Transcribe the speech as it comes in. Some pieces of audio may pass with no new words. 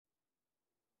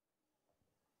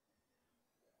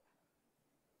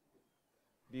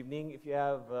Good evening. If you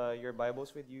have your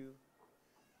Bibles with you,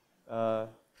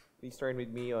 please turn with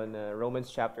me on Romans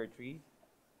chapter 3,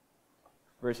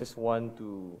 verses 1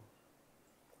 to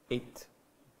 8.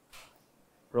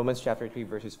 Romans chapter 3,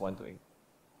 verses 1 to 8.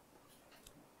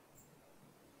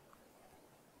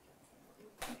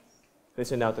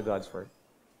 Listen now to God's word.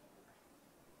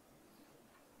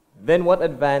 Then what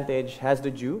advantage has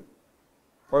the Jew?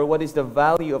 Or what is the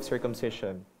value of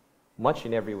circumcision? Much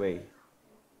in every way.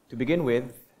 To begin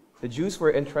with, the Jews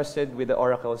were entrusted with the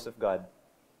oracles of God.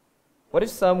 What if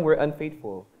some were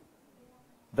unfaithful?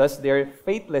 Does their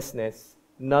faithlessness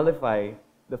nullify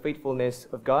the faithfulness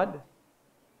of God?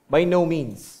 By no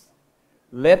means.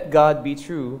 Let God be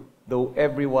true, though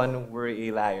everyone were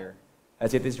a liar.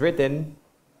 As it is written,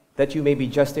 that you may be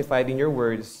justified in your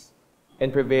words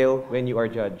and prevail when you are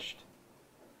judged.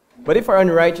 But if our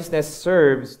unrighteousness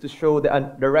serves to show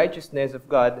the righteousness of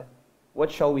God,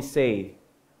 what shall we say?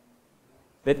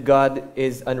 That God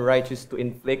is unrighteous to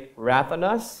inflict wrath on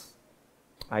us?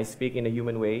 I speak in a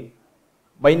human way.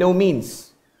 By no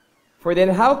means. For then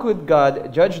how could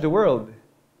God judge the world?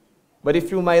 But if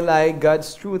through my lie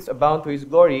God's truths abound to his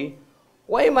glory,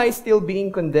 why am I still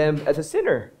being condemned as a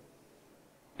sinner?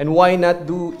 And why not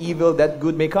do evil that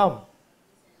good may come?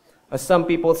 As some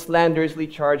people slanderously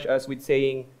charge us with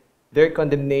saying, their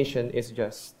condemnation is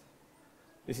just.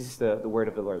 This is the word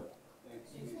of the Lord.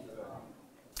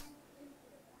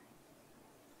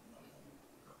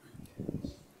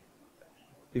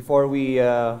 Before we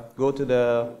go to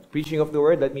the preaching of the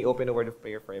word, let me open a word of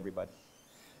prayer for everybody.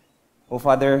 Oh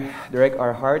Father, direct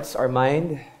our hearts, our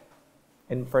mind,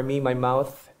 and for me, my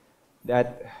mouth,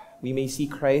 that we may see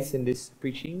Christ in this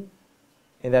preaching,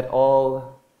 and that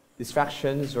all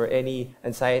distractions or any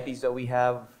anxieties that we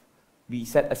have be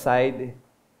set aside,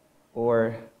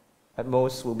 or at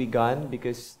most will be gone,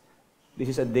 because this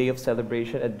is a day of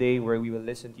celebration, a day where we will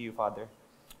listen to you, Father.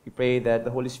 We pray that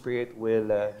the Holy Spirit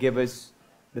will give us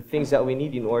the things that we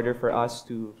need in order for us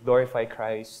to glorify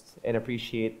Christ and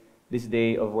appreciate this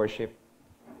day of worship.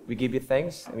 We give you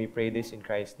thanks, and we pray this in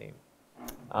Christ's name.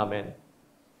 Amen.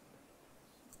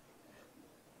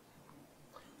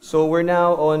 So we're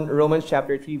now on Romans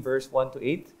chapter 3, verse 1 to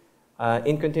 8,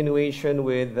 in continuation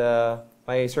with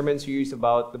my sermon series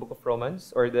about the book of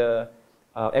Romans, or the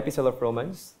epistle of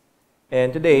Romans.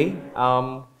 And today,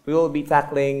 we will be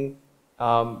tackling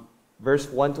verse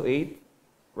 1 to 8,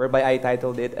 whereby I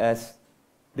titled it as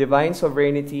Divine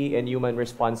Sovereignty and Human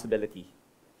Responsibility.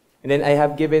 And then I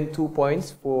have given 2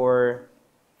 points for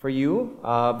you.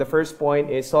 The first point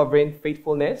is sovereign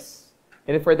faithfulness.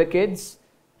 And then for the kids,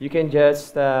 you can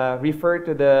just refer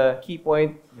to the key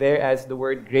point there as the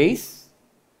word grace.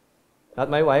 Not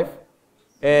my wife.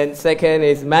 And second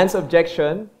is man's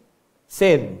objection,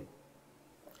 sin.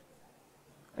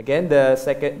 Again, the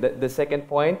second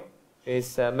point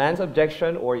is man's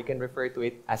objection, or you can refer to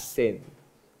it as sin.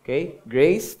 Okay?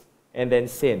 Grace and then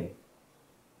sin.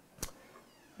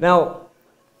 Now,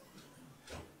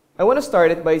 I want to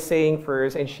start it by saying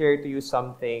first and share to you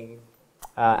something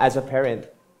as a parent.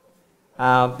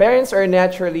 Parents are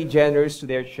naturally generous to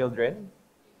their children.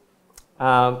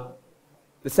 The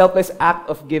selfless act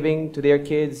of giving to their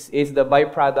kids is the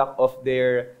byproduct of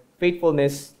their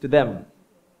faithfulness to them.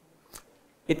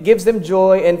 It gives them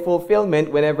joy and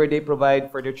fulfillment whenever they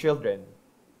provide for their children.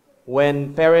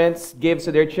 When parents give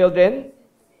to their children,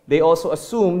 they also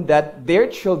assume that their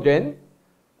children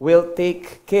will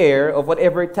take care of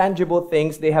whatever tangible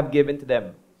things they have given to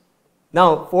them.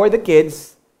 Now, for the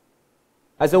kids,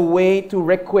 as a way to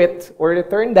requite or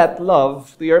return that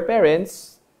love to your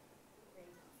parents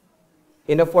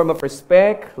in a form of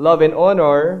respect, love, and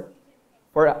honor,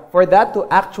 for that to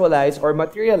actualize or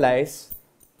materialize,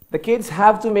 the kids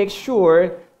have to make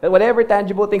sure that whatever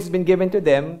tangible things has been given to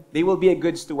them, they will be a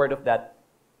good steward of that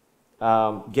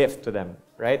gift to them,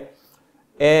 right?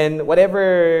 And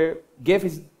whatever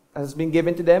gift has been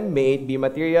given to them, may it be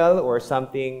material or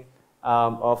something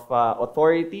of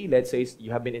authority. Let's say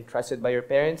you have been entrusted by your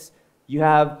parents. You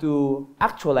have to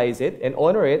actualize it and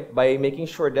honor it by making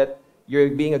sure that you're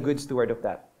being a good steward of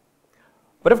that.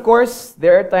 But of course,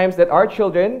 there are times that our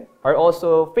children are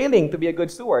also failing to be a good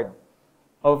steward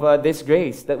of this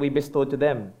grace that we bestowed to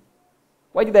them.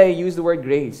 Why did I use the word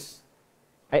grace?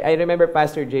 I remember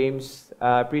Pastor James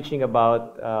preaching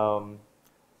about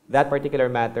that particular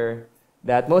matter,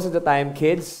 that most of the time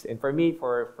kids, and for me,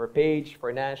 for Paige,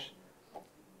 for Nash,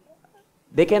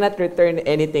 they cannot return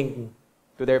anything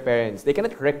to their parents. They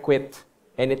cannot requite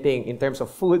anything in terms of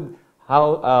food,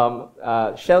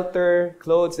 shelter,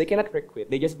 clothes. They cannot requite.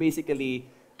 They just basically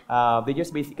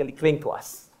cling to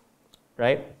us,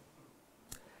 right?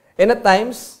 And at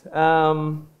times,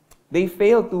 they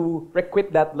fail to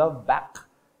requite that love back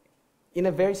in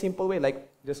a very simple way,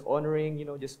 like just honoring,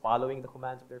 just following the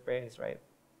commands of their parents, right?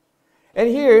 And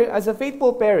here, as a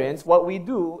faithful parents, what we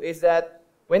do is that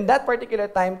when that particular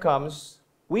time comes,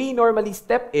 we normally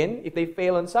step in. If they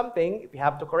fail on something, if we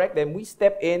have to correct them, we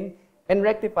step in and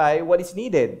rectify what is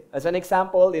needed. As an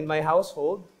example, in my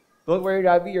household, don't worry,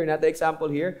 Ravi, you're not the example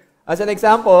here. As an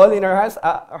example, in our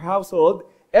household,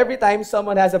 every time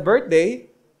someone has a birthday,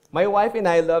 my wife and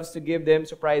I loves to give them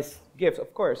surprise gifts,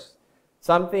 of course.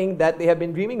 Something that they have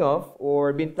been dreaming of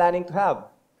or been planning to have.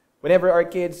 Whenever our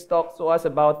kids talk to us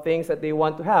about things that they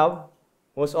want to have,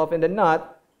 most often than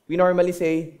not, we normally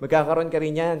say, magkakaroon ka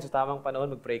rin yan, sa tamang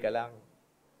panahon, mag-pray ka lang.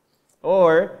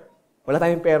 Or, wala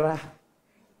tayong pera.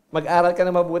 Mag-aral ka na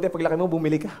mabuti, paglaki mo,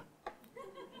 bumili ka.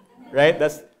 Right?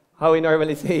 That's how we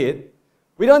normally say it.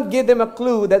 We don't give them a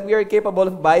clue that we are capable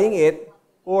of buying it,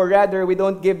 or rather, we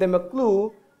don't give them a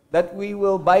clue that we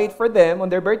will buy it for them on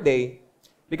their birthday.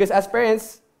 Because as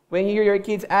parents, when you hear your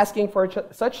kids asking for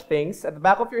such things, at the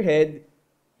back of your head,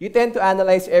 you tend to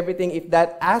analyze everything if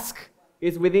that ask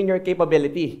is within your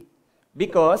capability.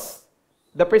 Because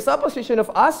the presupposition of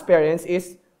us parents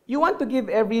is you want to give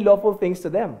every lawful things to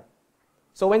them.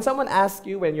 So when someone asks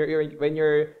you, when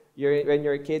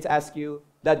your kids ask you,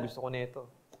 Dad, gusto ko nito.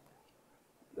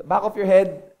 The back of your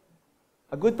head,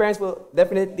 a good parents will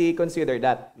definitely consider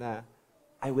that. Na,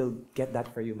 I will get that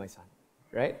for you, my son.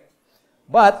 Right?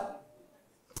 But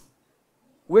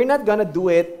we're not gonna do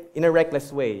it in a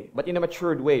reckless way, but in a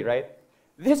matured way, right?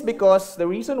 This is because the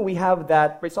reason we have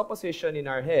that presupposition in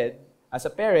our head as a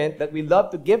parent that we love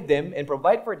to give them and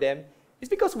provide for them is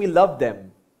because we love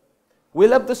them. We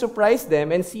love to surprise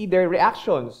them and see their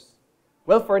reactions.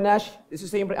 Well, for Nash, it's the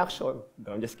same reaction.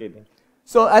 No, I'm just kidding.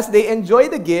 So as they enjoy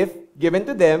the gift given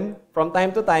to them, from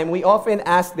time to time, we often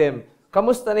ask them,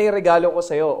 kamusta na yung regalo ko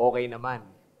sa'yo? Okay naman.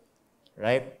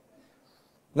 Right?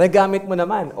 Nagamit mo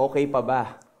naman, okay pa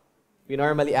ba? We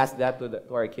normally ask that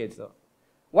to our kids. So,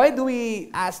 why do we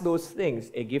ask those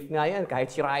things? Gift nga yan,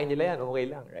 kahit sirain nila yan, okay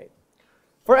lang, right?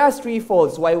 For us,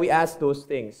 threefolds why we ask those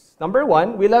things. Number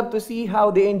one, we love to see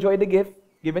how they enjoy the gift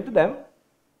given to them.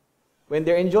 When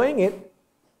they're enjoying it,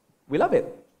 we love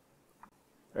it.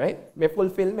 Right? May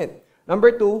fulfillment.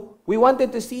 Number two, we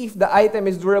wanted to see if the item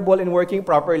is durable and working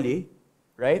properly.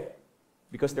 Right?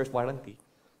 Because there's warranty.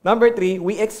 Number three,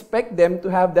 we expect them to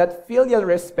have that filial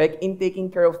respect in taking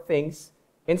care of things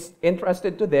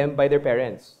entrusted to them by their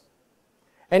parents.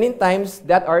 And in times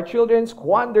that our children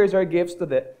squanders our gifts to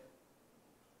the,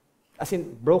 as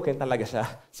in broken talaga siya,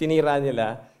 sinira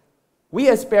nila, we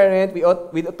as parents,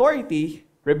 with authority,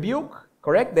 rebuke,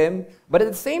 correct them, but at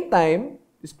the same time,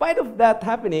 despite of that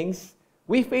happenings,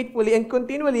 we faithfully and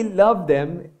continually love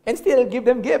them and still give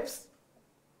them gifts.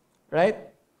 Right?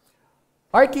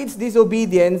 Our kids'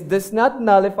 disobedience does not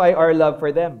nullify our love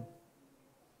for them.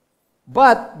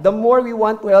 But the more we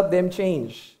want to help them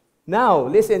change. Now,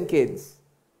 listen, kids.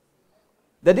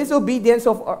 The disobedience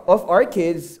of our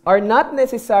kids are not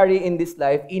necessary in this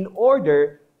life in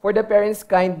order for the parents'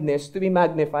 kindness to be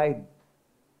magnified.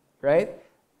 Right?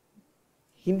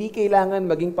 Hindi kailangan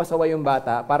maging pasaway yung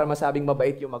bata para masabing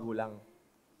mabait yung magulang.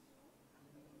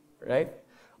 Right?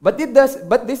 But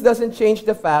this doesn't change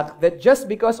the fact that just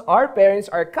because our parents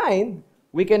are kind,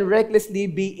 we can recklessly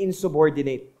be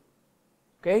insubordinate.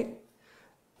 Okay?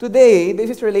 Today, this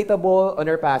is relatable on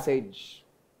our passage.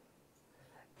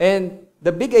 And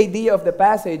the big idea of the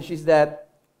passage is that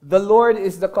the Lord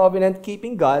is the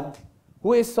covenant-keeping God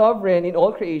who is sovereign in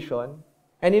all creation,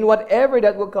 and in whatever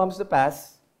that will come to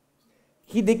pass,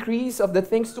 He decrees of the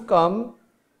things to come,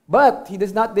 but He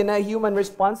does not deny human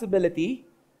responsibility,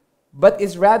 but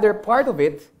is rather part of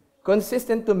it,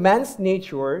 consistent to man's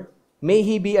nature, may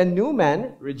he be a new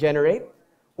man, regenerate,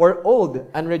 or old,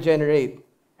 unregenerate.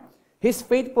 His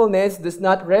faithfulness does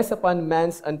not rest upon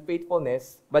man's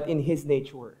unfaithfulness, but in his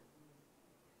nature.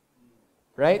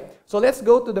 Right? So let's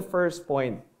go to the first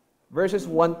point, verses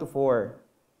 1 to 4.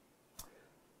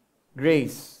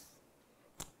 Grace.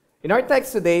 In our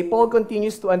text today, Paul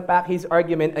continues to unpack his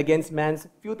argument against man's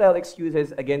futile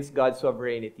excuses against God's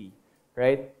sovereignty.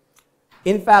 Right?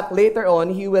 In fact, later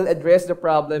on, he will address the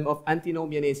problem of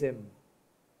antinomianism.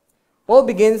 Paul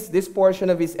begins this portion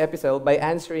of his epistle by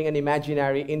answering an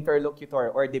imaginary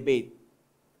interlocutor or debate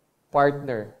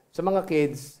partner. Sa mga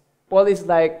kids, Paul is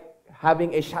like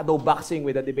having a shadow boxing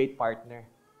with a debate partner.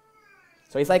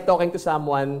 So it's like talking to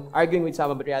someone, arguing with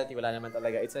someone, but reality, wala naman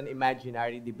talaga. It's an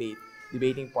imaginary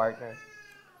debating partner.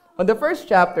 On the first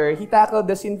chapter, he tackled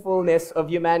the sinfulness of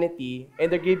humanity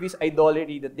and the grievous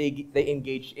idolatry that they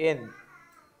engaged in.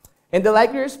 And the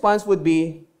likely response would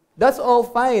be, that's all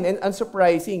fine and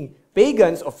unsurprising.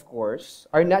 Pagans, of course,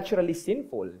 are naturally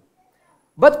sinful.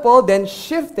 But Paul then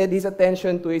shifted his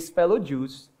attention to his fellow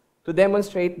Jews to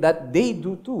demonstrate that they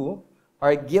too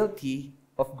are guilty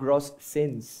of gross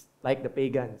sins, like the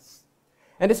pagans.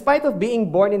 And despite of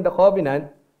being born in the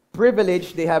covenant,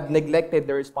 privileged, they have neglected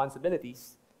their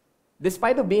responsibilities.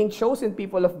 Despite of being chosen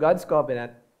people of God's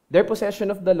covenant, their possession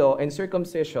of the law and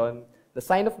circumcision, the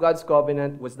sign of God's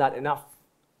covenant, was not enough.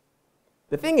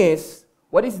 The thing is,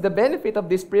 what is the benefit of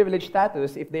this privileged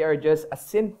status if they are just as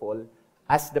sinful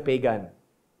as the pagan?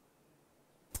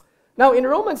 Now, in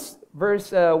Romans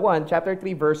chapter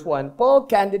 3, verse 1, Paul's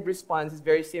candid response is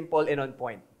very simple and on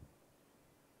point.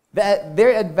 That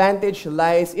their advantage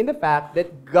lies in the fact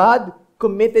that God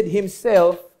committed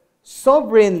himself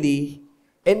sovereignly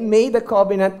and made a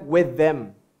covenant with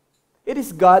them. It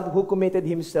is God who committed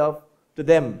himself to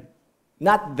them,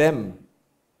 not them.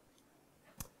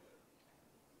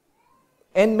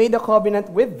 And made a covenant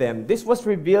with them. This was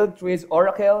revealed through his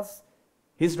oracles,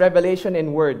 his revelation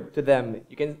and word to them.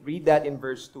 You can read that in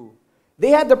verse 2. They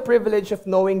had the privilege of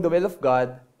knowing the will of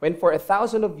God when for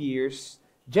 1,000 years,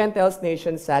 Gentiles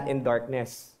nations sat in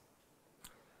darkness.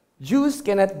 Jews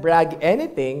cannot brag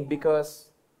anything because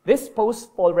this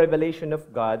post-fall revelation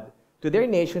of God to their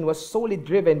nation was solely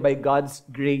driven by God's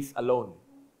grace alone.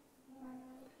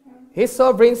 His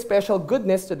sovereign special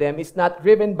goodness to them is not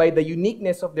driven by the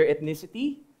uniqueness of their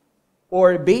ethnicity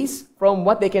or based from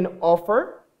what they can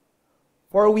offer.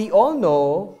 For we all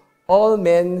know all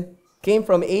men came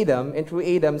from Adam, and through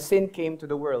Adam sin came to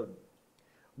the world.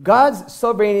 God's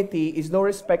sovereignty is no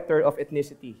respecter of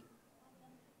ethnicity.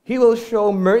 He will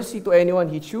show mercy to anyone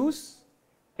he chooses,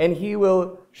 and he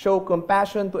will show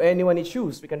compassion to anyone he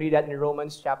chooses. We can read that in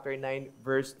Romans chapter 9,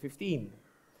 verse 15.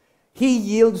 He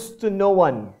yields to no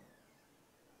one.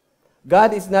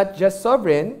 God is not just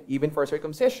sovereign, even for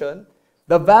circumcision.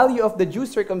 The value of the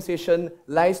Jews' circumcision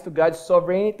lies to God's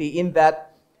sovereignty in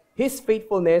that his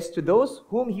faithfulness to those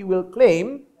whom he will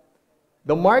claim,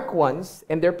 the marked ones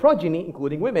and their progeny,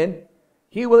 including women,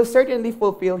 he will certainly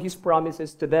fulfill his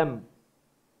promises to them.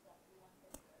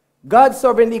 God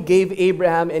sovereignly gave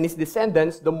Abraham and his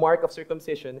descendants the mark of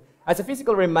circumcision as a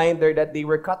physical reminder that they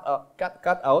were cut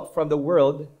out from the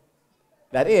world,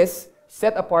 that is,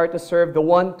 set apart to serve the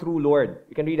one true Lord.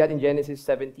 You can read that in Genesis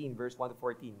 17, verse 1 to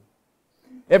 14.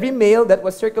 Every male that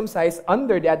was circumcised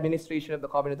under the administration of the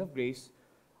covenant of grace,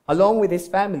 along with his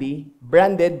family,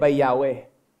 branded by Yahweh.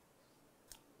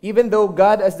 Even though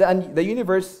God as the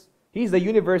universe, he is the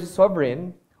universe's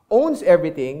sovereign, owns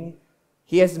everything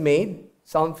he has made,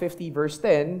 Psalm 50, verse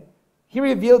 10, he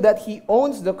revealed that he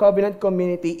owns the covenant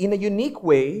community in a unique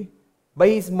way by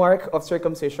his mark of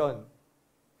circumcision.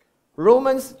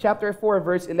 Romans chapter 4,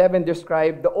 verse 11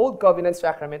 described the old covenant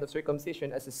sacrament of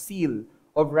circumcision as a seal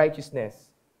of righteousness.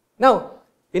 Now,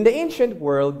 in the ancient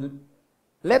world,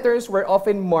 letters were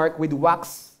often marked with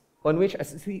wax on which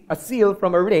a seal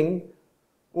from a ring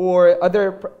or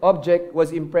other object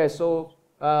was impressed. So,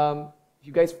 if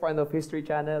you guys fond of History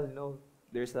Channel, you know,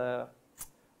 there's a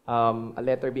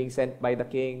letter being sent by the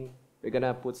king. We're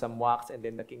gonna put some wax and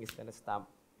then the king is gonna stamp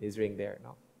his ring there.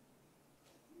 No?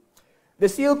 The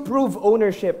seal proved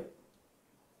ownership,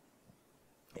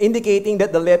 indicating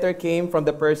that the letter came from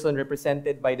the person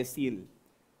represented by the seal.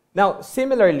 Now,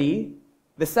 similarly,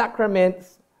 the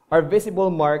sacraments are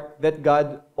visible mark that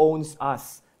God owns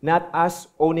us, not us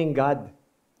owning God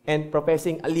and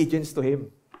professing allegiance to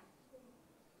Him.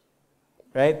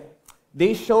 Right?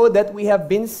 They show that we have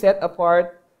been set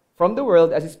apart from the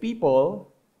world as His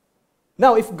people.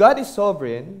 Now, if God is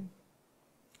sovereign,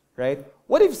 right,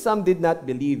 what if some did not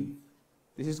believe?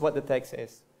 This is what the text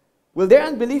says. Will their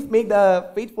unbelief make the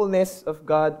faithfulness of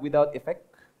God without effect?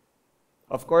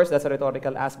 Of course, that's a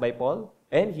rhetorical ask by Paul.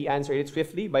 And he answered it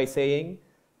swiftly by saying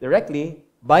directly,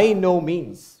 by no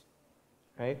means.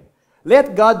 Right?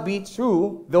 Let God be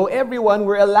true, though everyone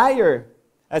were a liar.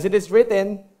 As it is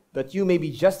written, that you may be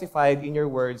justified in your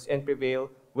words and prevail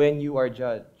when you are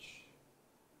judged.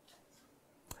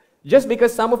 Just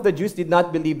because some of the Jews did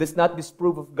not believe does not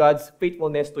disprove of God's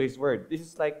faithfulness to His word. This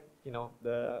is like,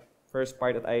 the first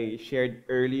part that I shared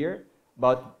earlier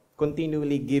about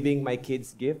continually giving my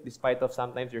kids gift despite of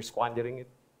sometimes you're squandering it,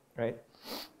 right?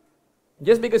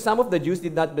 Just because some of the Jews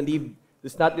did not believe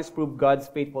does not disprove God's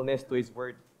faithfulness to His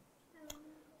word.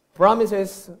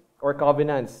 Promises or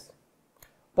covenants.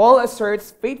 Paul asserts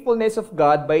faithfulness of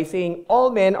God by saying all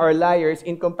men are liars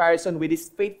in comparison with His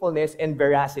faithfulness and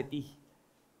veracity.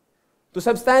 To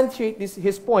substantiate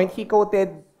his point, he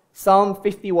quoted Psalm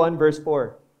 51 verse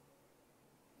 4.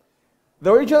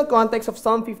 The original context of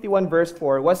Psalm 51 verse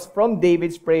 4 was from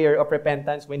David's prayer of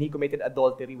repentance when he committed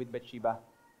adultery with Bathsheba.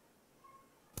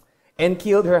 and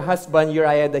killed her husband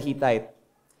Uriah the Hittite.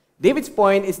 David's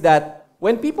point is that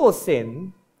when people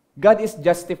sin, God is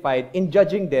justified in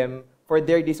judging them for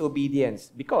their disobedience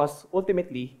because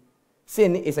ultimately,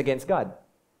 sin is against God.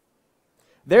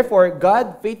 Therefore,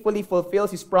 God faithfully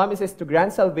fulfills His promises to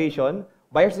grant salvation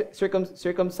by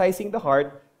circumcising the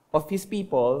heart of His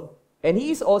people, and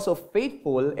He is also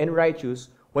faithful and righteous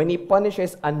when He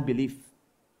punishes unbelief.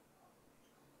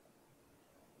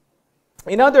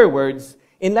 In other words,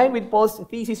 in line with Paul's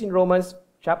thesis in Romans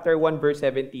chapter 1, verse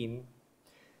 17,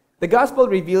 the gospel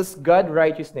reveals God's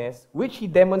righteousness, which He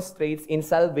demonstrates in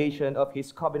salvation of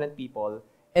His covenant people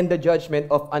and the judgment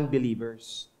of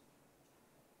unbelievers.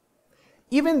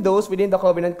 Even those within the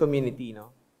covenant community.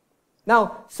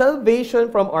 Now,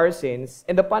 salvation from our sins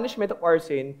and the punishment of our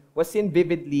sin was seen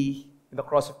vividly in the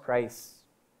cross of Christ.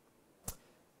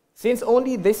 Since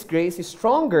only this grace is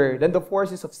stronger than the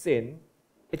forces of sin,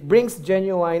 it brings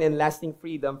genuine and lasting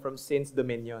freedom from sin's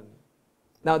dominion.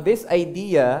 Now, this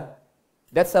idea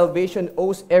that salvation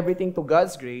owes everything to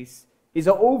God's grace is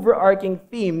an overarching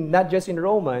theme not just in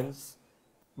Romans,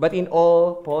 but in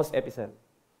all Paul's epistles.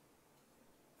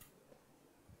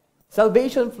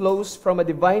 Salvation flows from a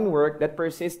divine work that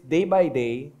persists day by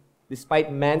day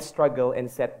despite man's struggle and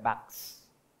setbacks.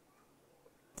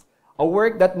 A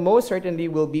work that most certainly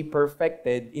will be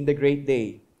perfected in the great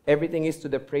day. Everything is to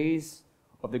the praise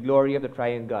of the glory of the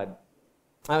triune God.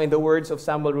 In the words of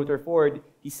Samuel Rutherford,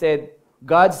 he said,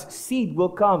 God's seed will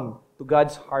come to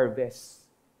God's harvest.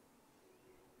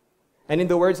 And in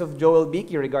the words of Joel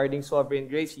Beakey regarding sovereign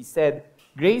grace, he said,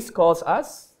 grace calls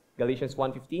us, Galatians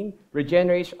 1:15,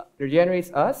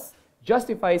 regenerates us,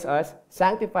 justifies us,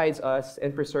 sanctifies us,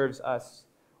 and preserves us.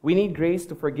 We need grace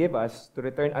to forgive us, to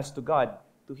return us to God,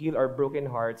 to heal our broken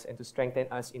hearts, and to strengthen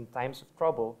us in times of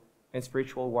trouble and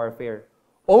spiritual warfare.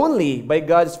 Only by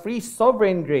God's free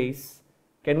sovereign grace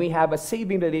can we have a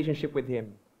saving relationship with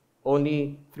Him.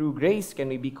 Only through grace can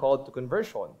we be called to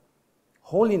conversion,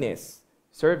 holiness,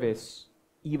 service,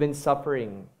 even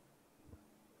suffering.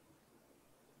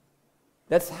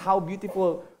 That's how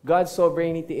beautiful God's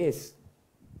sovereignty is.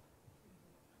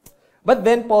 But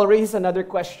then Paul raises another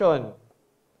question.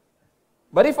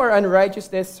 But if our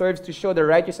unrighteousness serves to show the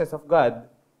righteousness of God,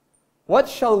 what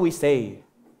shall we say?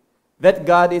 That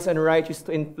God is unrighteous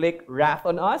to inflict wrath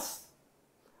on us?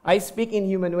 I speak in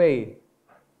human way.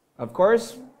 Of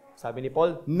course, sabi ni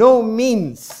Paul, no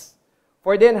means.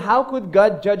 For then how could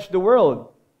God judge the world?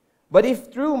 But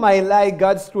if through my lie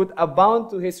God's truth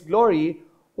abound to His glory,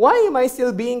 why am I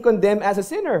still being condemned as a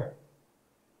sinner?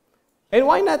 And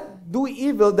why not do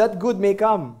evil that good may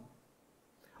come?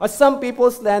 As some people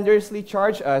slanderously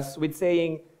charge us with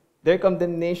saying their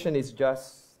condemnation is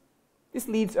just. This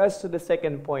leads us to the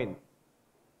second point.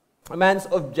 A man's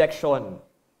objection.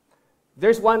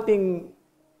 There's one thing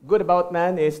good about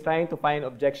man is trying to find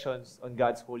objections on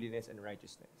God's holiness and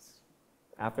righteousness.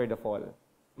 After the fall,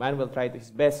 man will try his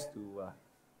best to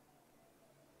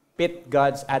pit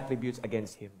God's attributes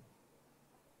against him.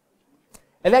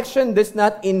 Election does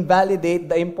not invalidate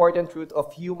the important truth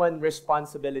of human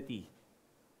responsibility.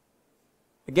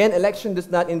 Again, election does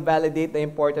not invalidate the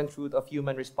important truth of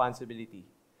human responsibility,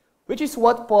 which is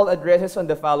what Paul addresses on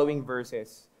the following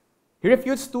verses. He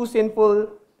refutes two sinful,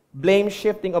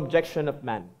 blame-shifting objections of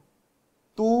man.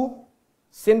 Two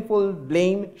sinful,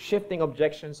 blame-shifting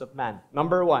objections of man.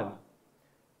 Number one,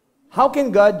 how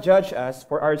can God judge us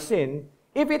for our sin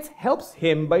if it helps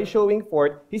Him by showing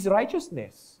forth His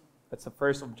righteousness? That's the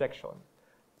first objection.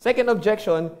 Second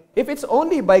objection, if it's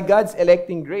only by God's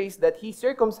electing grace that He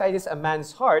circumcises a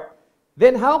man's heart,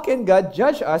 then how can God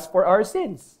judge us for our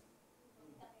sins?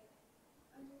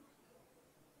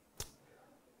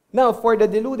 Now, for the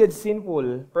deluded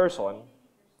sinful person,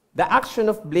 the action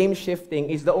of blame shifting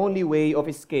is the only way of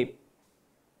escape.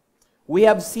 We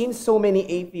have seen so many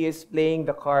atheists playing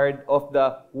the card of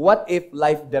the what if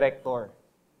life director,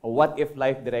 or what if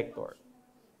life director.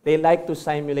 They like to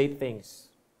simulate things.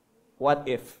 What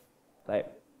if type,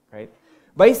 right?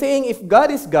 By saying if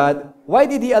God is God, why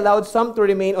did He allow some to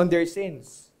remain on their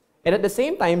sins? And at the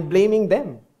same time, blaming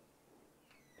them.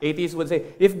 Atheists would say,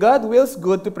 if God wills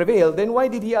good to prevail, then why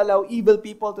did He allow evil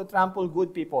people to trample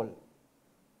good people?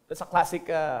 That's a classic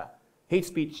hate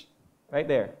speech right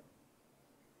there.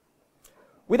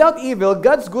 Without evil,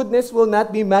 God's goodness will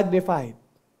not be magnified.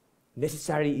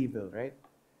 Necessary evil, right?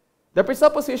 The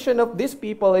presupposition of these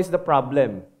people is the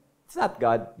problem. It's not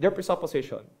God, their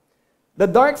presupposition. The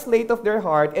dark slate of their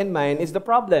heart and mind is the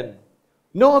problem.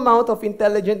 No amount of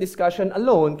intelligent discussion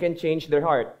alone can change their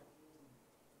heart.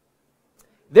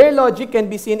 Their logic can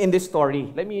be seen in this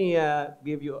story. Let me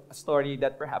give you a story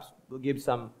that perhaps will give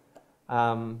some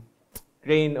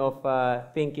grain of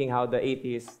thinking how the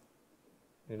atheists,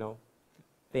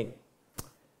 think.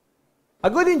 A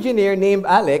good engineer named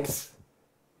Alex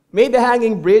made a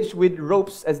hanging bridge with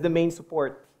ropes as the main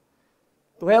support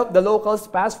to help the locals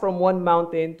pass from one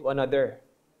mountain to another.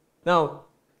 Now,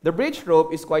 the bridge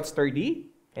rope is quite sturdy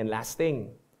and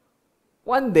lasting.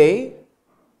 One day,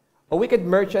 a wicked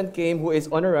merchant came who is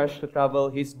on a rush to travel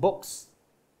his books.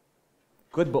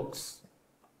 Good books.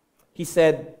 He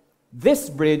said, "This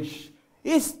bridge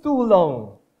is too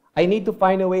long. I need to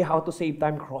find a way how to save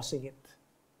time crossing it.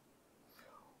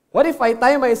 What if I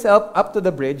tie myself up to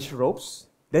the bridge ropes,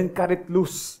 then cut it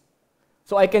loose,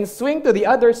 so I can swing to the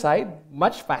other side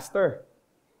much faster?"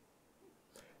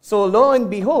 So lo and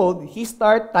behold, he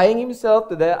started tying himself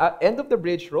to the end of the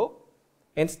bridge rope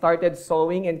and started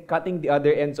sewing and cutting the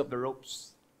other ends of the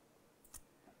ropes.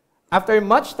 After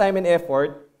much time and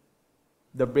effort,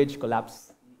 the bridge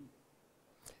collapsed.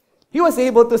 He was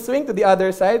able to swing to the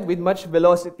other side with much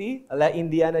velocity, a la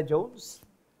Indiana Jones,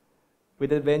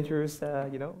 with adventurous,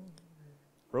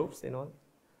 ropes and all.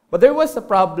 But there was a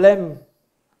problem.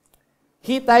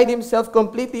 He tied himself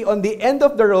completely on the end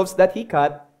of the ropes that he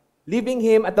cut, leaving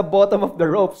him at the bottom of the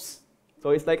ropes.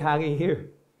 So it's like hanging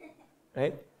here,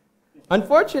 right?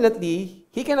 Unfortunately,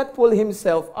 he cannot pull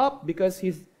himself up because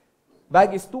his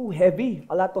bag is too heavy,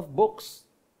 a lot of books.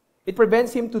 It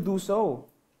prevents him to do so.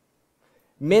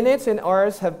 Minutes and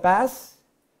hours have passed.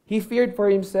 He feared for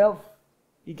himself.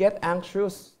 He got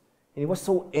anxious, and he was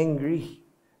so angry.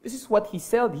 This is what he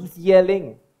said. He's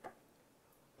yelling,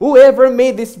 "Whoever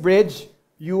made this bridge,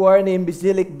 you are an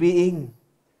imbecilic being.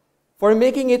 For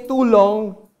making it too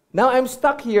long, now I'm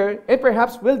stuck here and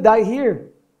perhaps will die here.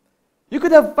 You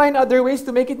could have found other ways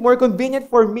to make it more convenient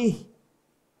for me."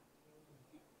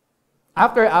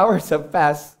 After hours have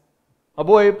passed, a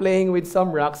boy playing with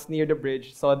some rocks near the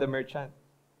bridge saw the merchant.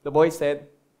 The boy said,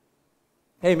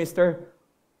 "Hey, mister,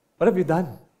 what have you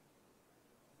done?"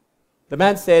 The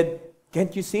man said,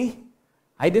 "Can't you see?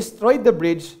 I destroyed the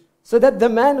bridge so that the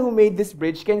man who made this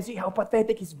bridge can see how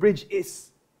pathetic his bridge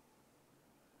is."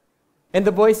 And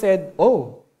the boy said,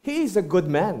 "Oh, he is a good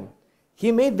man.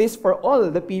 He made this for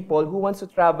all the people who want to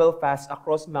travel fast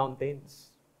across mountains.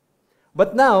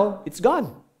 But now, it's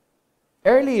gone.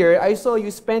 Earlier, I saw you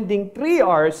spending 3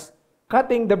 hours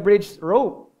cutting the bridge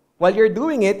rope. While you're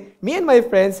doing it, me and my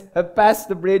friends have passed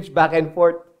the bridge back and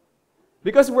forth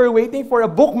because we're waiting for a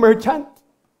book merchant.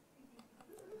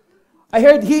 I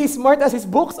heard he is smart as his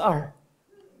books are."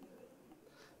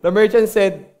 The merchant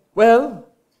said, "Well,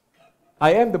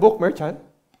 I am the book merchant."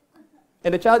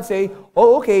 And the child say,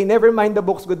 "Oh, okay, never mind the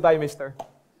books. Goodbye, mister."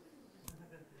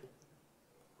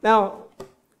 Now,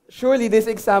 surely this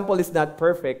example is not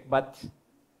perfect, but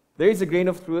there is a grain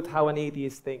of truth how an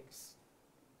atheist thinks.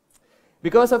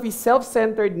 Because of his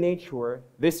self-centered nature,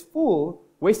 this fool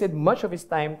wasted much of his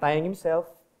time tying himself,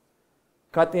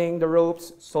 cutting the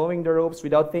ropes, sewing the ropes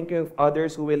without thinking of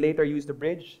others who will later use the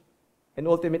bridge, and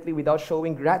ultimately without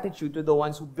showing gratitude to the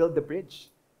ones who built the bridge.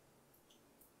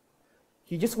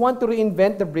 He just wanted to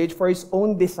reinvent the bridge for his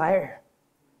own desire,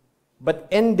 but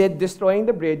ended destroying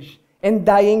the bridge and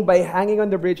dying by hanging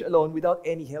on the bridge alone without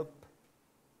any help.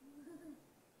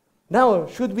 Now,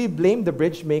 should we blame the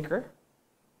bridge maker?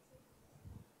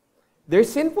 Their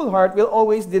sinful heart will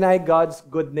always deny God's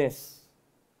goodness.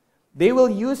 They will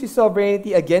use his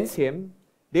sovereignty against him.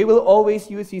 They will always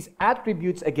use his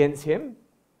attributes against him.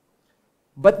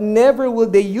 But never will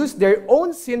they use their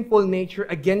own sinful nature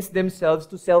against themselves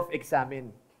to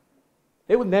self-examine.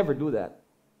 They would never do that.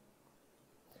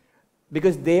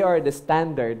 Because they are the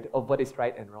standard of what is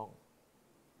right and wrong.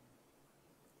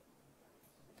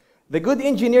 The good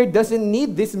engineer doesn't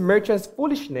need this merchant's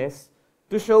foolishness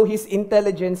to show his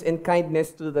intelligence and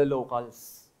kindness to the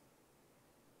locals.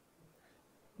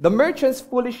 The merchant's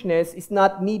foolishness is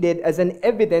not needed as an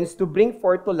evidence to bring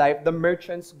forth to life the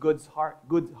merchant's good heart.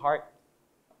 Hindi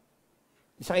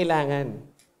siya kailangan.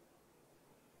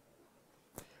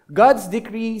 God's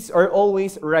decrees are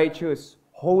always righteous,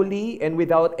 holy, and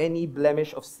without any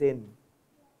blemish of sin.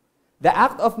 The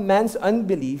act of man's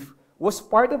unbelief was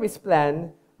part of his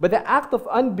plan, but the act of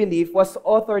unbelief was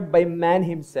authored by man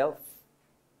himself.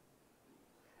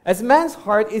 As man's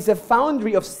heart is a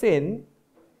foundry of sin,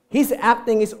 his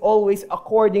acting is always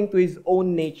according to his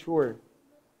own nature.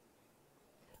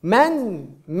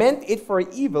 Man meant it for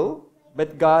evil,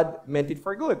 but God meant it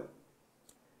for good.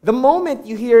 The moment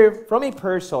you hear from a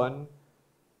person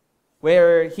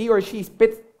where he or she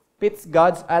pits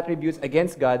God's attributes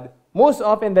against God, most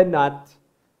often than not,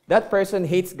 that person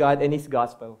hates God and his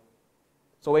gospel.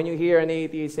 So when you hear an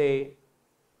atheist say,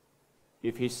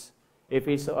 if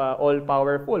he's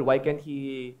all-powerful, why can't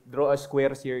he draw a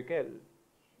square circle?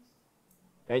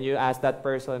 And you ask that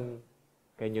person,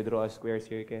 can you draw a square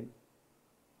circle?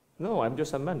 No, I'm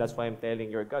just a man. That's why I'm telling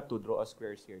your God to draw a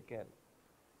square circle.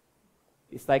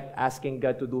 It's like asking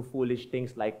God to do foolish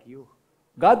things like you.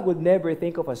 God would never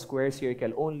think of a square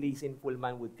circle. Only sinful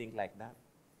man would think like that.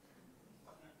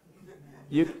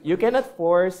 You cannot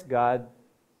force God.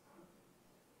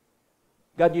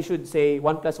 God, you should say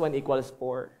 1 plus 1 equals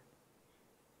 4.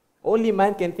 Only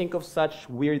man can think of such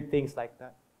weird things like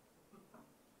that.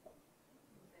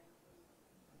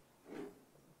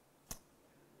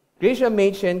 Gracia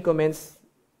Machen comments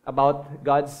about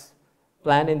God's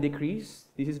plan and decrees.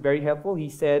 This is very helpful.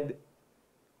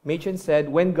 Machen said,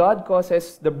 when God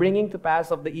causes the bringing to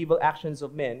pass of the evil actions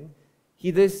of men,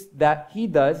 He does that.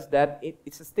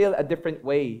 It's still a different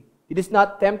way. He does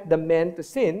not tempt the men to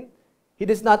sin. He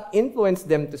does not influence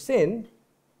them to sin,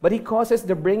 but He causes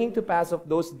the bringing to pass of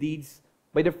those deeds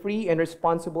by the free and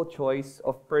responsible choice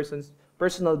of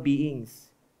personal beings.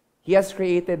 He has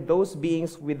created those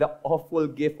beings with the awful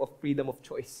gift of freedom of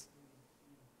choice.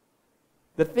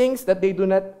 The things that they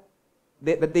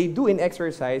do in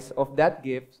exercise of that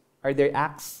gift are their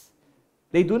acts.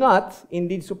 They do not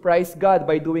indeed surprise God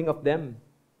by doing of them.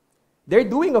 Their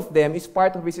doing of them is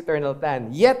part of His eternal plan.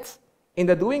 Yet, in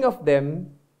the doing of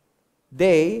them,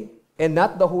 they, and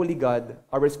not the Holy God,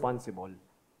 are responsible.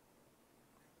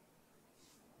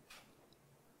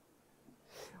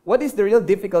 What is the real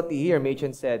difficulty here,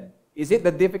 Machen said? Is it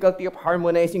the difficulty of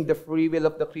harmonizing the free will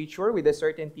of the creature with the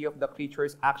certainty of the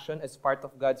creature's action as part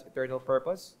of God's eternal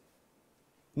purpose?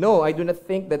 No, I do not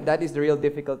think that is the real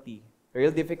difficulty. The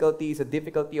real difficulty is a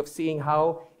difficulty of seeing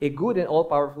how a good and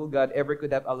all-powerful God ever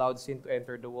could have allowed sin to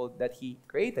enter the world that He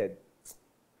created.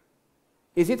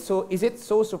 Is it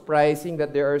so surprising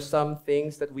that there are some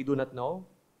things that we do not know?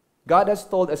 God has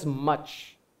told us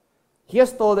much. He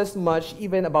has told us much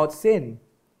even about sin.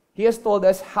 He has told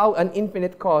us how an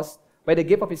infinite cost by the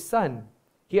gift of His Son.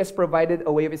 He has provided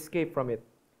a way of escape from it.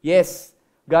 Yes,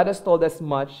 God has told us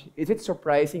much. Is it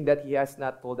surprising that He has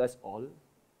not told us all?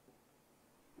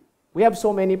 We have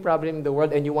so many problems in the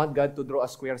world and you want God to draw a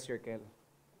square circle.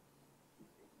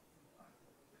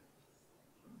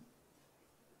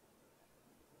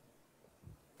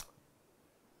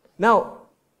 Now,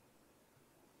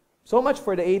 so much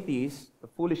for the atheists, the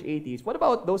foolish atheists. What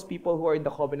about those people who are in the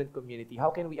covenant community? How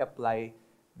can we apply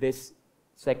this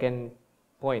second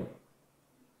point?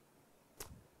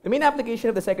 The main application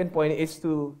of the second point is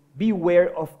to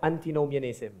beware of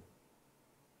antinomianism.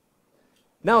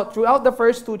 Now, throughout the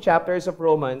first 2 chapters of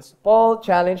Romans, Paul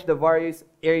challenged the various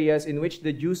areas in which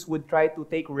the Jews would try to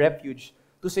take refuge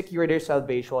to secure their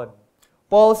salvation.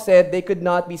 Paul said they could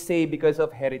not be saved because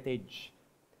of heritage,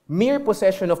 mere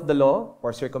possession of the law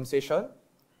or circumcision.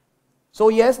 So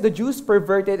yes, the Jews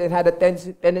perverted and had a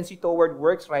tendency toward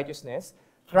works righteousness,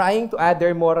 trying to add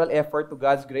their moral effort to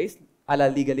God's grace, a la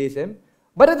legalism.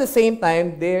 But at the same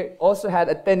time, they also had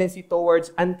a tendency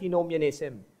towards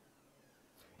antinomianism.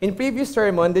 In previous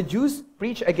sermon, the Jews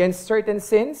preach against certain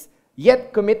sins,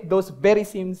 yet commit those very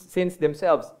sins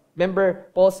themselves.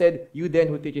 Remember, Paul said, you then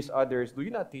who teaches others, do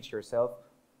you not teach yourself?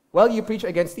 Well, you preach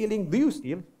against stealing, do you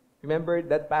steal? Remember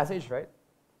that passage, right?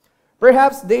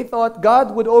 Perhaps they thought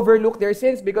God would overlook their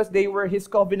sins because they were His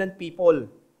covenant people.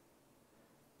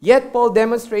 Yet Paul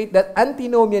demonstrates that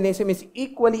antinomianism is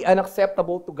equally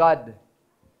unacceptable to God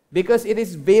because it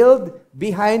is veiled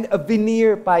behind a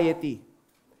veneer piety.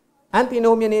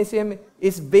 Antinomianism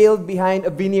is veiled behind a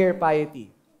veneer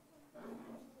piety.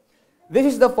 This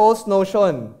is the false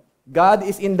notion. God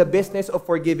is in the business of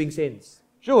forgiving sins.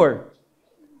 Sure,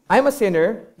 I'm a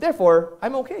sinner, therefore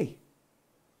I'm okay.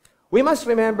 We must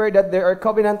remember that there are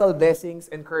covenantal blessings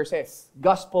and curses,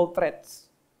 gospel threats.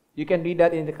 You can read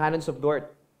that in the Canons of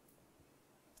Dort.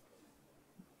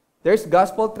 There's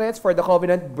gospel threats for the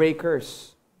covenant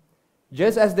breakers.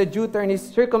 Just as the Jew turned his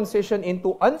circumcision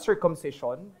into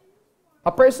uncircumcision,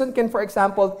 a person can, for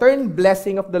example, turn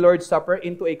blessing of the Lord's Supper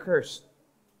into a curse.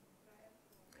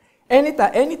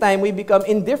 Anytime we become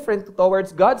indifferent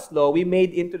towards God's law, we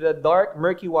made into the dark,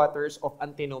 murky waters of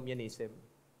antinomianism.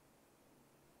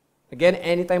 Again,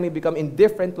 anytime we become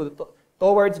indifferent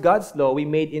towards God's law, we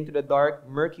made into the dark,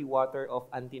 murky water of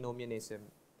antinomianism.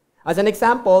 As an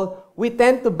example, we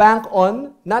tend to bank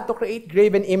on not to create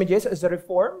graven images as a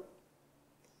reform,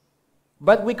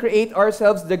 but we create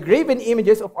ourselves the graven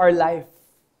images of our life.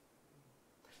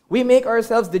 We make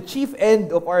ourselves the chief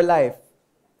end of our life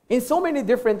in so many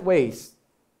different ways.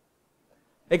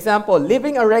 Example,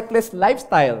 living a reckless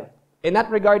lifestyle and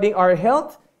not regarding our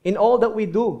health in all that we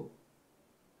do.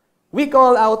 We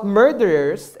call out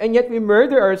murderers, and yet we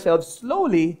murder ourselves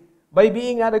slowly by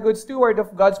being not a good steward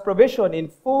of God's provision in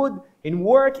food, in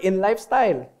work, in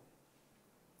lifestyle.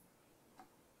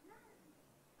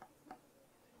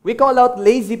 We call out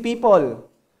lazy people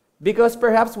because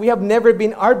perhaps we have never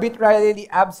been arbitrarily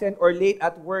absent or late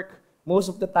at work most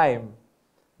of the time.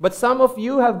 But some of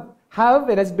you have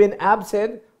and has been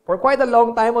absent for quite a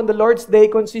long time on the Lord's Day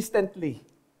consistently.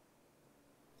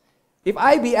 If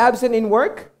I be absent in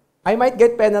work, I might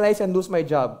get penalized and lose my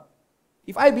job.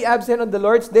 If I be absent on the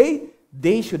Lord's Day,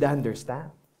 they should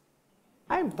understand.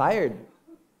 I'm tired.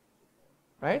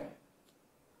 Right?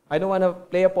 I don't want to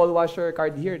play a Paul Washer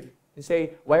card here and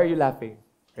say, why are you laughing?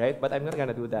 Right? But I'm not going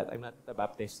to do that. I'm not a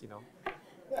Baptist,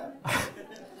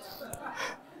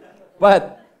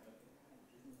 But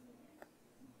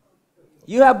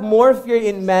you have more fear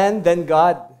in man than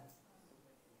God.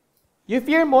 You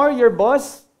fear more your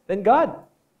boss than God.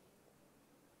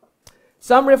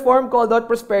 Some Reform called out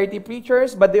prosperity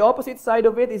preachers, but the opposite side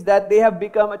of it is that they have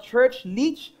become a church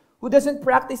leech who doesn't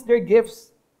practice their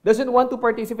gifts, doesn't want to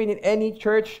participate in any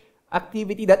church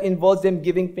activity that involves them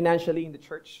giving financially in the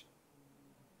church.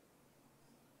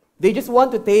 They just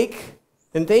want to take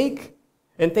and take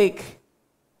and take.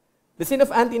 The sin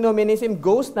of antinomianism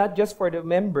goes not just for the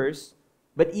members,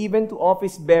 but even to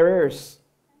office bearers.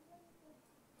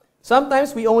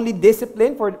 Sometimes we only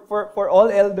discipline for all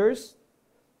elders.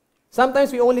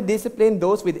 Sometimes we only discipline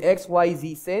those with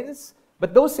XYZ sins,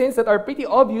 but those sins that are pretty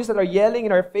obvious, that are yelling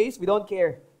in our face, we don't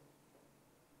care.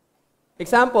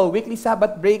 Example, weekly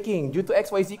Sabbath breaking due to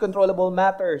XYZ controllable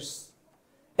matters.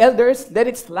 Elders, let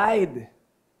it slide.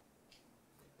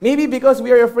 Maybe because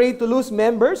we are afraid to lose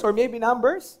members or maybe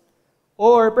numbers,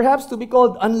 or perhaps to be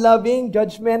called unloving,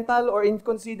 judgmental, or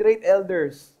inconsiderate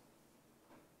elders.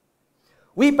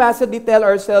 We passively tell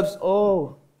ourselves,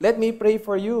 oh, let me pray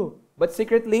for you. But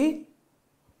secretly,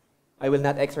 I will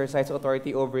not exercise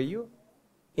authority over you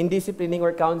in disciplining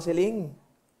or counseling.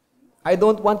 I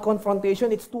don't want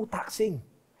confrontation. It's too taxing.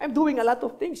 I'm doing a lot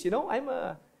of things, I'm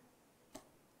a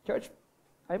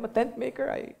tent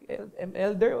maker. I am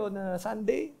elder on a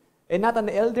Sunday and not an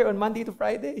elder on Monday to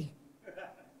Friday.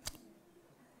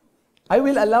 I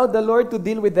will allow the Lord to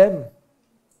deal with them.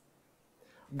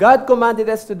 God commanded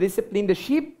us to discipline the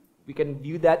sheep. We can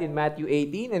view that in Matthew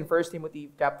 18 and 1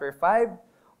 Timothy chapter 5.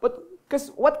 But because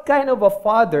what kind of a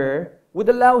father would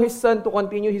allow his son to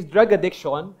continue his drug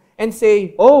addiction and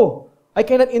say, oh, I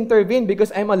cannot intervene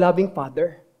because I'm a loving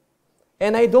father.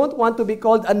 And I don't want to be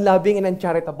called unloving and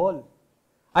uncharitable.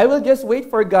 I will just wait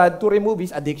for God to remove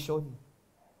his addiction.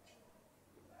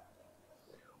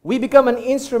 We become an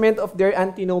instrument of their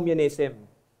antinomianism.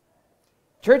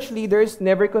 Church leaders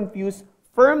never confuse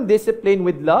firm discipline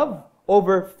with love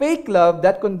over fake love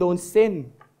that condones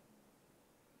sin.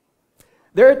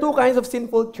 There are two kinds of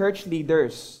sinful church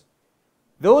leaders.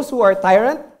 Those who are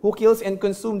tyrant, who kills and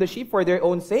consume the sheep for their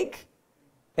own sake,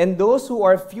 and those who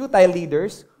are futile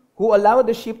leaders, who allow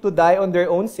the sheep to die on their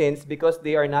own sins because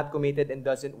they are not committed and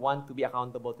doesn't want to be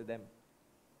accountable to them.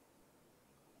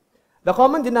 The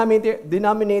common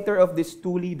denominator of these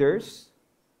two leaders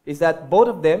is that both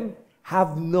of them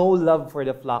have no love for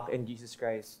the flock and Jesus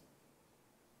Christ.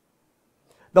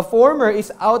 The former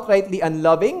is outrightly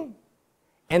unloving,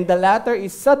 and the latter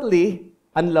is subtly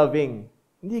unloving.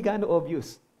 Hindi gaano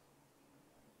obvious.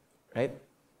 Right?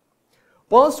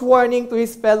 Paul's warning to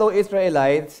his fellow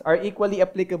Israelites are equally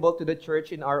applicable to the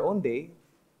church in our own day.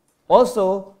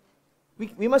 Also,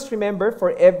 we must remember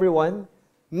for everyone,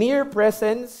 mere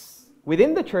presence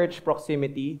within the church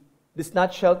proximity does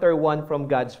not shelter one from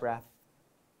God's wrath.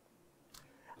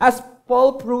 As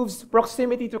Paul proves,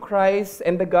 proximity to Christ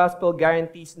and the gospel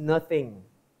guarantees nothing.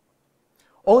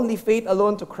 Only faith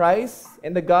alone to Christ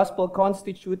and the gospel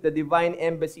constitute the divine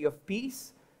embassy of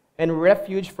peace and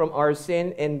refuge from our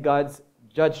sin and God's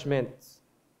judgments.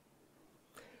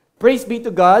 Praise be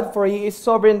to God, for He is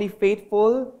sovereignly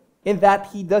faithful in that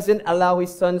He doesn't allow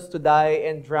His sons to die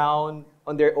and drown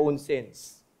on their own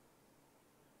sins.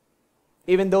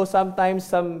 Even though sometimes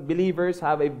some believers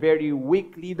have a very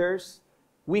weak leaders,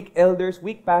 weak elders,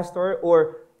 weak pastor,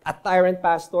 or a tyrant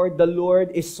pastor, the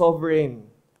Lord is sovereign.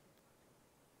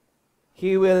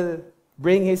 He will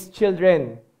bring His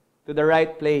children to the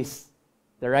right place,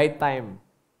 the right time,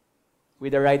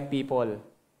 with the right people.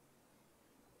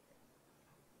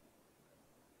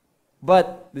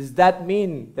 But does that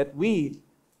mean that we,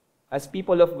 as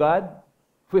people of God,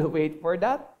 will wait for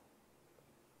that?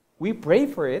 We pray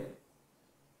for it.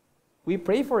 We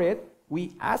pray for it.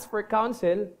 We ask for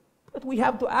counsel, but we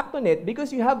have to act on it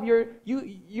because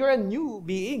you're a new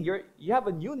being. You have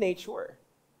a new nature.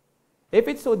 If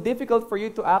it's so difficult for you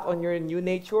to act on your new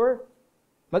nature,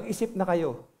 mag-isip na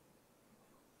kayo.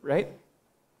 Right?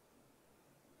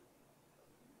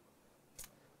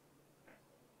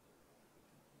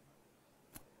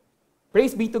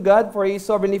 Praise be to God, for He is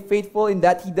sovereignly faithful in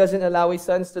that He doesn't allow His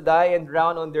sons to die and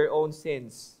drown on their own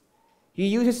sins. He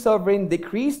uses sovereign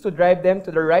decrees to drive them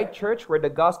to the right church where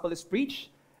the gospel is preached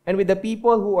and with the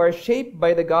people who are shaped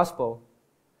by the gospel.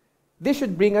 This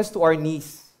should bring us to our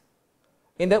knees.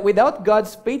 In that without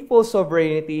God's faithful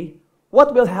sovereignty,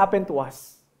 what will happen to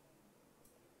us?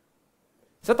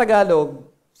 Sa Tagalog,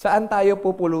 saan tayo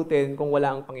pupulutin kung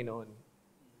wala ang Panginoon?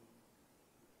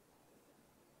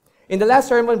 In the last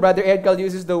sermon, Brother Edcal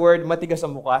uses the word matigas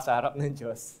ang mukha sa harap ng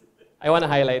Diyos. I want to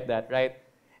highlight that, right?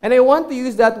 And I want to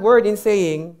use that word in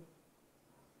saying,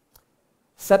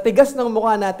 sa tigas ng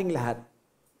mukha nating lahat,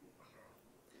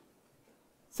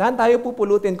 saan tayo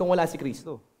pupulutin kung wala si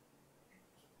Kristo?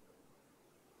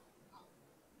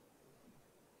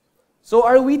 So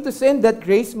are we to sin that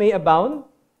grace may abound?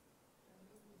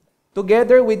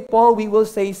 Together with Paul, we will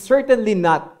say, certainly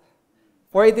not.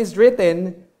 For it is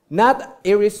written, not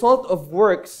a result of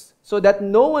works, so that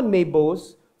no one may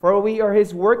boast, for we are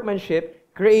His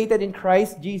workmanship, created in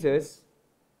Christ Jesus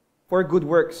for good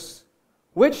works,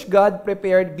 which God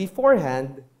prepared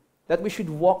beforehand that we should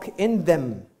walk in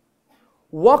them.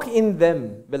 Walk in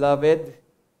them, beloved.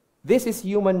 This is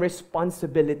human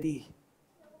responsibility.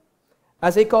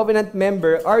 As a covenant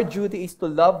member, our duty is to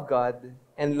love God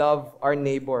and love our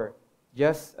neighbor,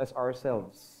 just as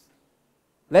ourselves.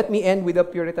 Let me end with a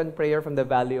Puritan prayer from the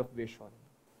Valley of Vision.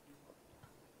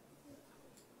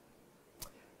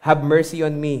 Have mercy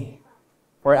on me,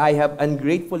 for I have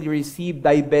ungratefully received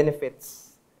thy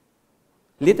benefits,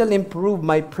 little improved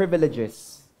my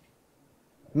privileges,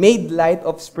 made light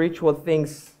of spiritual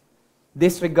things,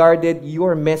 disregarded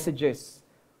your messages,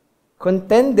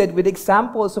 contended with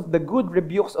examples of the good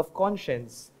rebukes of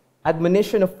conscience,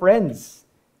 admonition of friends,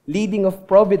 leading of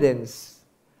providence.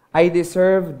 I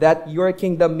deserve that your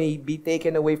kingdom may be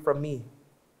taken away from me.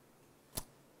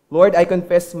 Lord, I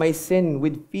confess my sin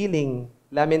with feeling,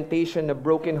 lamentation, a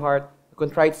broken heart, a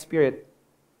contrite spirit,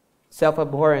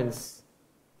 self-abhorrence,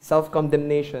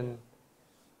 self-condemnation,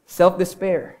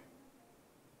 self-despair.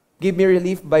 Give me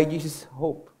relief by Jesus'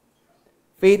 hope.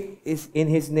 Faith is in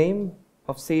His name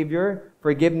of Savior,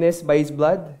 forgiveness by His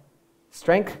blood,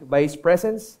 strength by His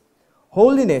presence,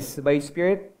 holiness by His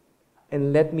Spirit,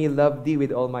 and let me love Thee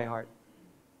with all my heart.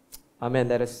 Amen.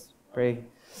 Let us pray.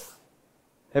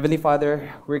 Heavenly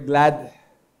Father, we're glad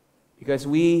because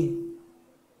we,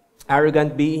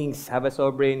 arrogant beings, have a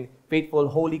sovereign, faithful,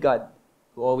 holy God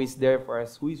who always there for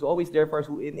us, who is always there for us,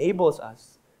 who enables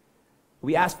us.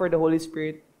 We ask for the Holy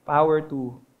Spirit power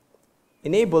to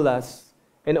enable us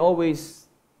and always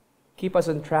keep us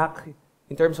on track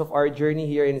in terms of our journey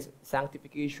here in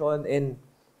sanctification and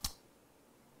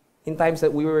in times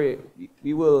that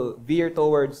we will veer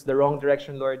towards the wrong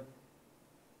direction, Lord.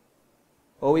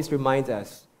 Always remind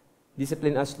us,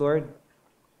 discipline us, Lord,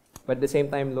 but at the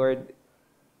same time, Lord,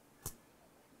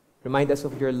 remind us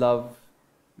of your love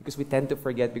because we tend to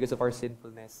forget because of our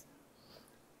sinfulness.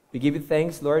 We give you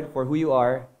thanks, Lord, for who you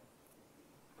are,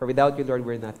 for without you, Lord,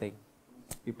 we're nothing.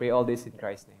 We pray all this in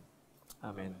Christ's name.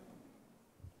 Amen.